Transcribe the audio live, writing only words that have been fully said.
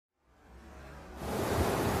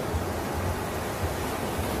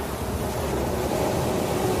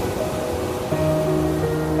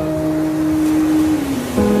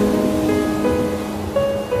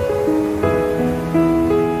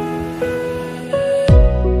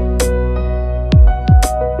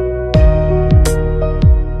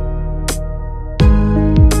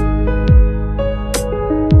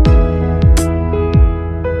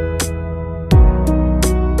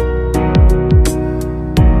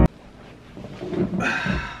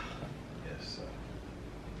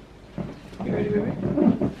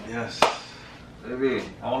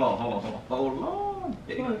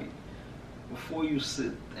Baby, What? before you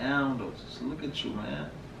sit down, though, just look at you, man.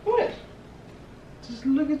 What? Just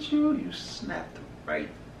look at you. You snapped right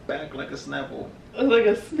back like a snapple. Like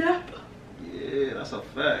a snap? Yeah, that's a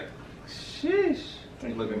fact. Sheesh.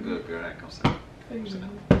 You looking good, girl. Come sit down. Thank Sit you.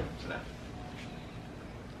 down. Sit down.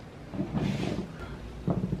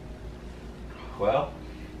 Well,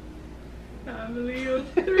 Family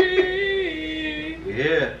of 3.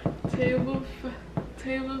 yeah. Table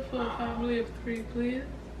for a family of 3, please.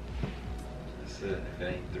 That's it. If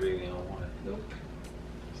it ain't 3, we don't want it. Nope.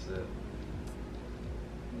 That's it.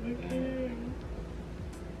 Okay.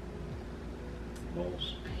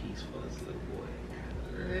 Most peacefulest little boy.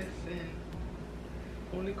 Listen.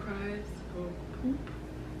 Only cries go poop,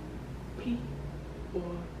 pee, or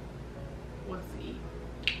wants to eat.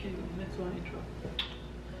 Anyway, that's my intro.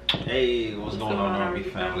 Hey, what's going on,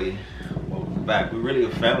 RB family? Welcome back. We're really a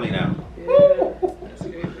family now. Yeah, that's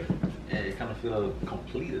crazy. Yeah, you kind of feel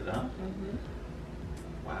completed, huh?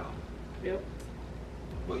 Mm-hmm. Wow. Yep.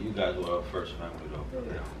 But you guys were our first family, though.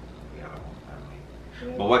 Yeah. We got our own family.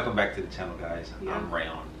 Yeah. But welcome back to the channel, guys. Yeah. I'm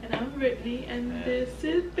Rayon. And I'm Britney, and Yeah. this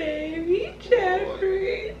is baby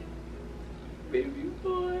Jeffrey. Baby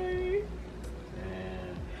boy.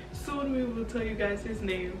 And Soon we will tell you guys his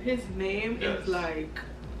name. His name Yes. is like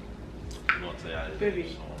I'm going to tell you his baby,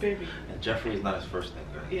 name soon. baby. And Jeffrey is not his first name,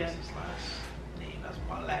 guys. Yeah. That's his last name. That's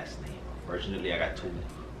my last name. Unfortunately, I got 2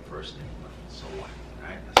 first names. So what?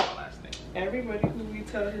 Alright, that's my last name. Everybody who we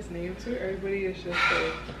tell his name to, everybody is just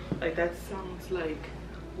like that sounds like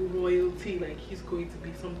royalty, like he's going to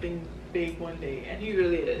be something big one day, and he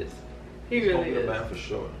really is. He's gonna really be is. the man for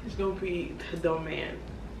sure. He's gonna be the man.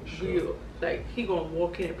 For sure. Real. Like he gonna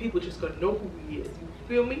walk in and people just gonna know who he is. You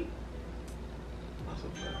feel me? That's a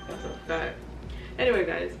fact. That's a fact. Anyway,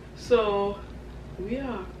 guys, so we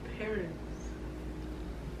are parents.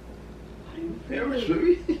 How do you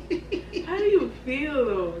feel? How do you feel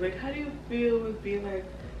though? Like, how do you feel with being like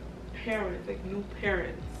parents, like new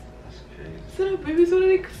parents? That's crazy. Sit up, baby, so that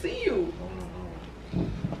they can see you.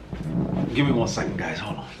 Give me 1 second, guys.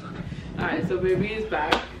 Hold on. All right, so baby is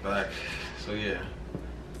back. Back. So yeah,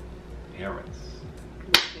 parents.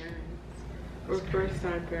 We're first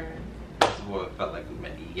time parents. First of all, it felt like we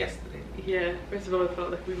met yesterday. Yeah. First of all, it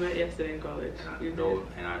felt like we met yesterday in college. And We I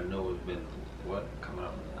know it's been what, coming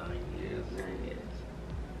up 9 years. did. 9 years.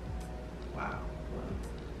 Wow. Wow.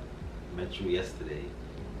 Met you yesterday.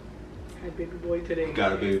 Had baby boy today.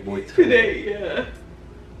 Got a baby boy Today, yeah.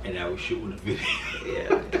 And now we're shooting a video.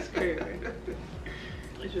 Yeah, it's crazy.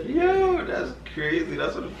 It's really Yo, that's crazy.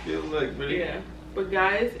 That's what it feels like, crazy. really. Yeah. But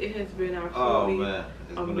guys, it has been Oh absolutely man, it's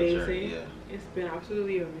been a amazing. journey, yeah. It's been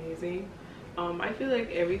absolutely amazing. I feel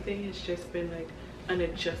like everything has just been like an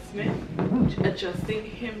adjustment, adjusting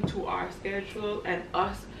him to our schedule and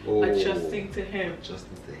us adjusting to him.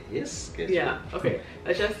 Adjusting to his schedule. Yeah, okay.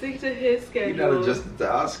 Adjusting to his schedule. We're not adjusting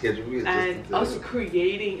to our schedule. We adjusting and to us him.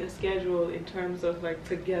 creating a schedule in terms of like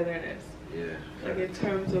togetherness. Yeah. Like in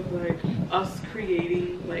terms of like us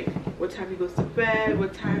creating like what time he goes to bed,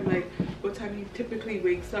 what time he typically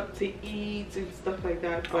wakes up to eat and stuff like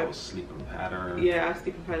that. But Our sleeping pattern. yeah, our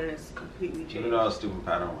sleeping pattern has completely changed. Even though our sleeping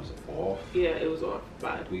pattern was off. Yeah, it was off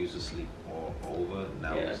bad. We used to sleep all over.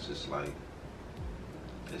 Now Yeah. it's just like,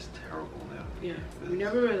 it's terrible now. Yeah, we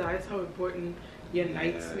never realized how important your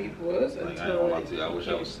night Yeah. sleep was Like, I until ain't gonna lie like, to you, I wish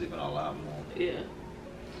I was sleeping a lot more. Yeah.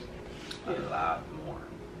 A lot more.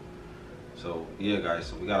 So yeah, guys,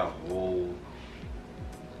 so we got a whole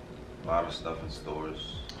lot of stuff in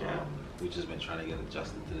stores. Yeah. We just been trying to get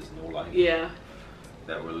adjusted to this new life Yeah.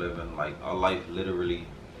 that we're living. Like our life literally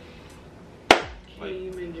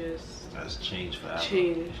Came and just has changed forever.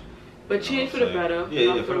 changed. But You know changed what for I'm the saying? better. Yeah,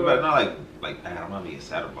 not yeah, for the better. worse. Not like I'm not being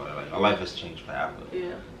sad about it. Like our life has changed forever. Yeah. You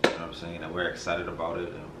know what I'm saying? And we're excited about it,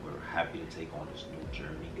 and we're happy to take on this new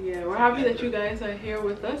journey. Yeah, we're happy that you guys are here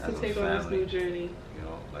with us As to a take on this family. new journey. You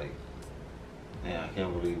know, like, man, I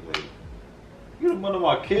can't believe like you're the mother of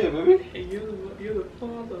my kid, baby. And you're the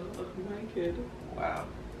father of my kid. Wow.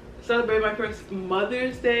 Celebrate my first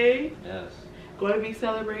Mother's Day. Yes. Going to be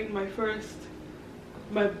celebrating my first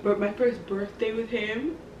birthday with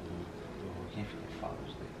him. Can't forget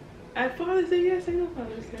Father's Day. At Father's Day, yes, I know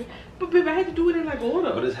Father's Day. But babe, I had to do it in like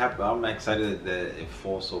order. But it's happy. I'm excited that it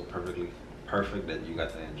falls so perfect that you got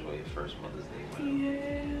to enjoy your first Mother's Day. Yeah.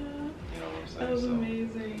 You know what I'm saying? That was So,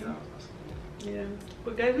 amazing. you know, Yeah.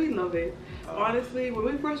 But guys, we love it. Honestly, when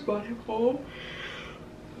we first brought him home,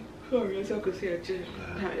 sorry, as y'all could see, I just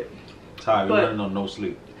tired. Tired. We're running on no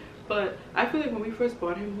sleep. But I feel like when we first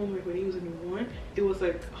brought him home, like when he was a newborn, it was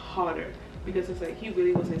like harder because it's like he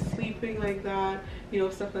really wasn't sleeping like that, you know,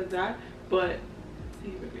 stuff like that. But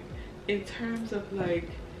in terms of like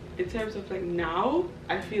now,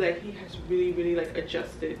 I feel like he has really like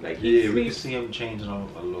adjusted. Like we can see him changing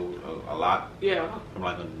a lot. Yeah. From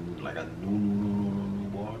like a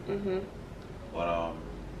newborn. But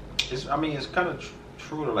it's kind of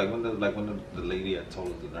true to like when the lady had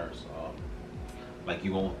told the nurse, like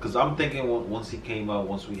you won't, because I'm thinking once he came out,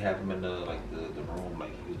 once we have him in the room,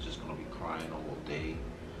 like he was just gonna be crying all day.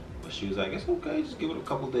 But she was like, it's okay, just give it a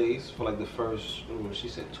couple days for like the first, she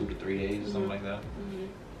said 2 to 3 days or something like that.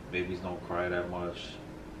 Babies don't cry that much.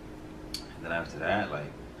 And then after that,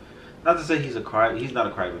 like, not to say he's not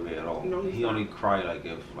a crybaby at all. No, he only cry like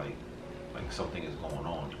if like something is going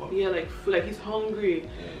on. But yeah, like he's hungry,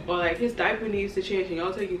 or like his diaper needs to change and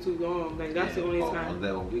y'all taking too long. Like that's the only time.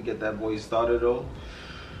 When we get that boy started though,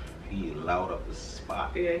 he loud up the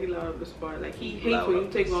spot. Yeah, he loud up the spot. Like he hates when you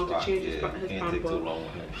take long to change his pamper. Take too long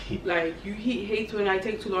with him. Like he hates when I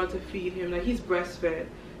take too long to feed him. Like he's breastfed,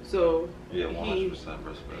 so yeah, 100%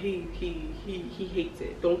 breastfed. He hates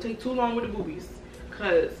it. Don't take too long with the boobies,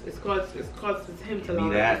 cause it causes him to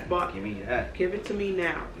loud up his spot. Give me that. Give it to me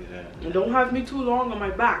now. Yeah. And don't have me too long on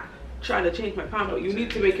my back trying to change my pamper. You need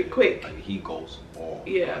to make it quick. Like he goes off.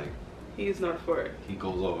 Yeah, like, he's not for it. He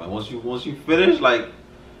goes off, and once you finish, like.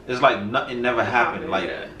 It's like nothing never happened. Like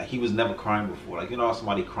he was never crying before. Like you know how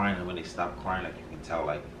somebody crying and when they stop crying, like you can tell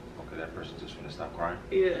like, okay, that person just finna stop crying.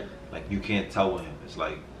 Yeah. Like you can't tell with him. It's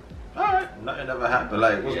like, all right, nothing ever happened.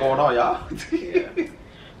 Like what's going on, y'all? Yeah.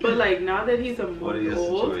 But like now that he's a month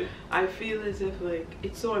old, I feel as if like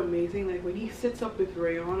it's so amazing. Like when he sits up with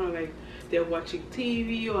Rayon, or like they're watching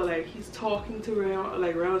TV, or like he's talking to Rayon, or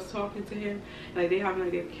like Rayon's talking to him, like they having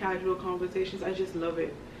like their casual conversations. I just love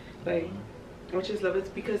it. Like. I just love it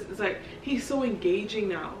because it's like he's so engaging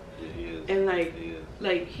now. Yeah, he is. And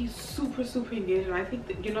like he's super engaging. And I think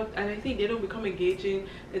that, and I think they don't become engaging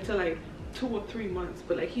until like 2 or 3 months.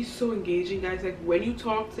 But like he's so engaging, guys. Like when you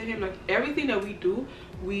talk to him, like everything that we do,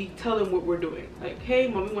 we tell him what we're doing. Like, hey,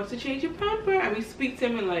 mommy wants to change your pamper, and we speak to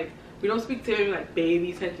him in like, we don't speak to him in like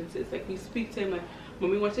baby sentences. Like we speak to him like,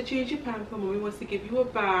 mommy wants to change your pamper, mommy wants to give you a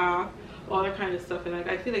bath, all that kind of stuff. And like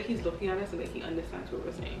I feel like he's looking at us and like he understands what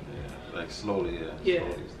we're saying. Like slowly, Slowly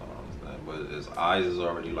he's starting to understand. But his eyes is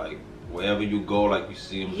already like wherever you go, like you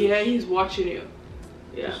see him. Yeah, he's watching you.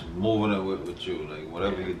 Yeah. Just moving it with you, like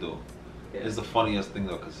whatever you do. Yeah. It's the funniest thing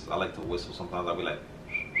though, cause I like to whistle sometimes. I'll be like,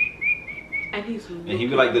 and he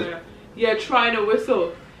be like this. Yeah, trying to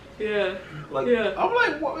whistle. Yeah. Like I'm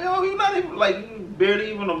like, what, yo, you're not even like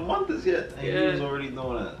barely even a month is yet, and he was already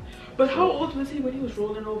doing that. But how old was he when he was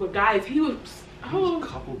rolling over, guys? He was. A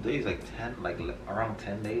couple days, like 10, like around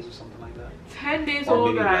 10 days or sommes like that. 10 days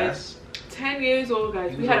old, guys. Less. 10 years old,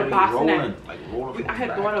 guys. We had a bassinet. I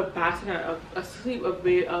had bought a bassinet,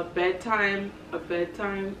 a bedtime,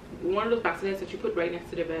 one of those bassinets that you put right next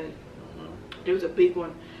to the bed. There was a big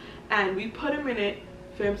one, and we put him in it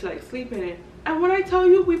for him to like sleep in it. And when I tell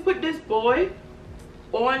you, we put this boy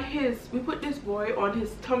on his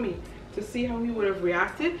tummy to see how he would have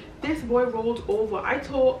reacted. This boy rolled over. I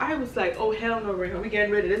was like, oh hell no, Rayon, we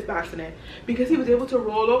getting rid of this bassinet, because he was able to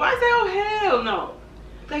roll over. I said, oh hell no.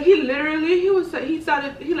 Like he literally, he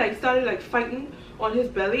started like fighting on his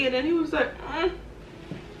belly, and then he was like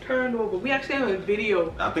turned over. We actually have a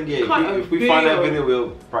video. I think if we find that video,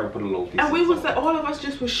 we'll probably put a little piece. And we was like, all of us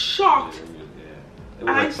just was shocked. It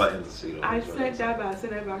was exciting to see though. I sent that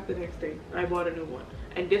bassinet back the next day. I bought a new one,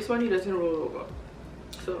 and this one he doesn't roll over.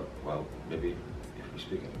 So well, maybe if we're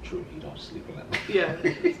speaking the truth, he don't sleep in that. Yeah,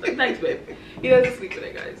 thanks, babe. He doesn't sleep in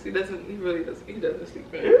it, guys. He really doesn't. He doesn't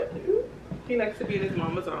sleep in it. He likes to be in his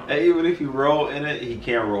mama's arms. And even if he roll in it, he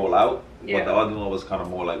can't roll out. Yeah. But the other one was kind of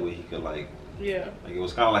more like where he could like. Yeah. Like it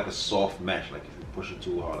was kind of like a soft mesh. Like if you push it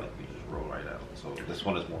too hard, like you just roll right out. So this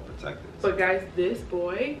one is more protected. But guys, this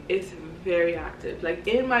boy is very active. Like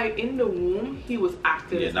in the womb, he was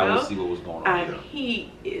active. Yeah. Now we see what was going on. And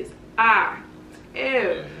he is active.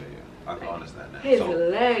 Yeah. I can understand that. His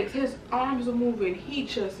legs, his arms are moving, he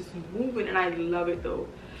just is moving, and I love it though.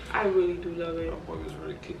 I really do love it. That boy was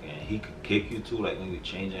really kicking. He could kick you too, like when you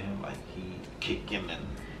changing him, like he kicking and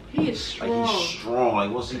he is strong. Like he's strong.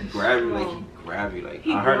 Like once he grab you, like he grab you. Like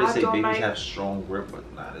I heard they say babies have strong grip,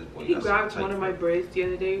 but nah, this boy. He grabbed one of my braids the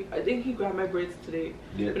other day. I think he grabbed my braids today.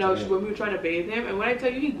 Yeah, when we were trying to bathe him, and when I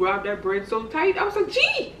tell you he grabbed that braid so tight, I was like,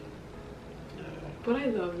 gee. Yeah. But I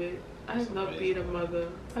love it. I love being a mother.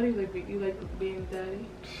 How do you like being daddy?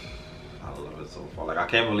 I love it so far. Like I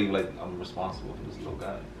can't believe like I'm responsible for this little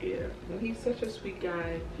guy. Yeah, well, he's such a sweet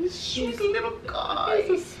guy. He's a sweet little guy.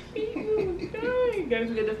 He's a sweet little guy. Guys,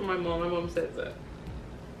 we get that from my mom. My mom says that.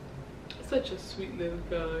 Such a sweet little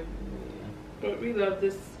guy. But we love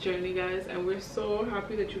this journey, guys, and we're so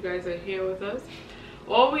happy that you guys are here with us.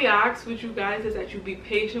 All we ask with you guys is that you be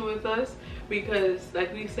patient with us, because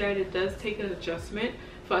like we said, it does take an adjustment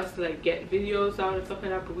for us to like get videos out and stuff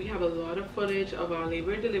like that. But we have a lot of footage of our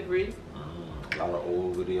labor and delivery. A lot of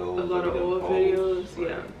old videos. A lot of old videos, like,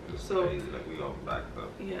 yeah. So crazy, like we all backed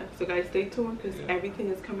up. Yeah. So guys, stay tuned, because everything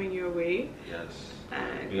is coming your way. Yes.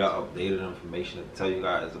 And we got updated information to tell you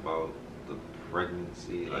guys about the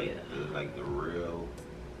pregnancy, like the real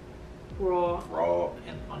raw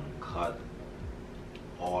and uncut.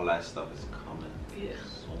 All that stuff is coming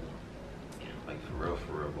soon. Like for real.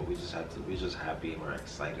 But we're just happy and we're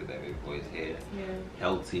excited that everybody's here. Yeah.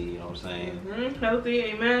 Healthy, you know what I'm saying? Healthy,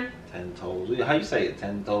 amen. 10 toes. How you say it?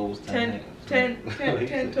 10 toes, 10 hands.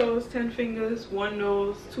 10 toes, 10 fingers, 1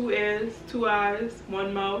 nose, 2 ears, 2 eyes,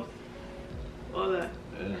 1 mouth. All that.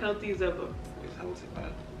 Yeah. Healthy as ever. Always healthy,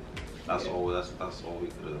 man. That's all we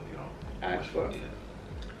could have, asked for. Yeah.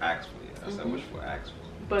 Asked for, yeah. That's that wish for, asked for.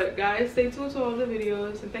 But guys, stay tuned to all the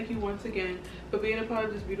videos, and thank you once again for being a part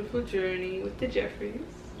of this beautiful journey with the Jeffries.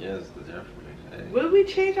 Yes, the Jeffries. Hey. Will we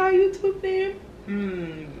change our YouTube name?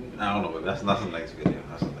 I don't know, but that's the next video.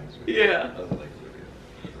 That's the next video. Yeah. That's the next video.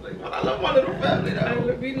 Like, I love my little family now.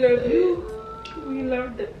 We love you. We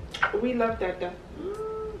love that. We love that.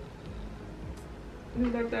 We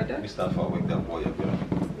love that. We start to wake that boy up, you know.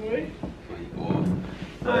 Really? Before he go off.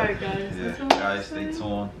 Alright, guys. Yeah, guys, stay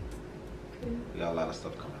tuned. We got a lot of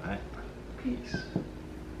stuff coming, alright? Peace.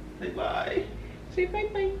 Say bye. Say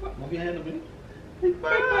bye-bye. Move your hand a bit.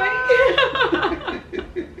 Bye-bye.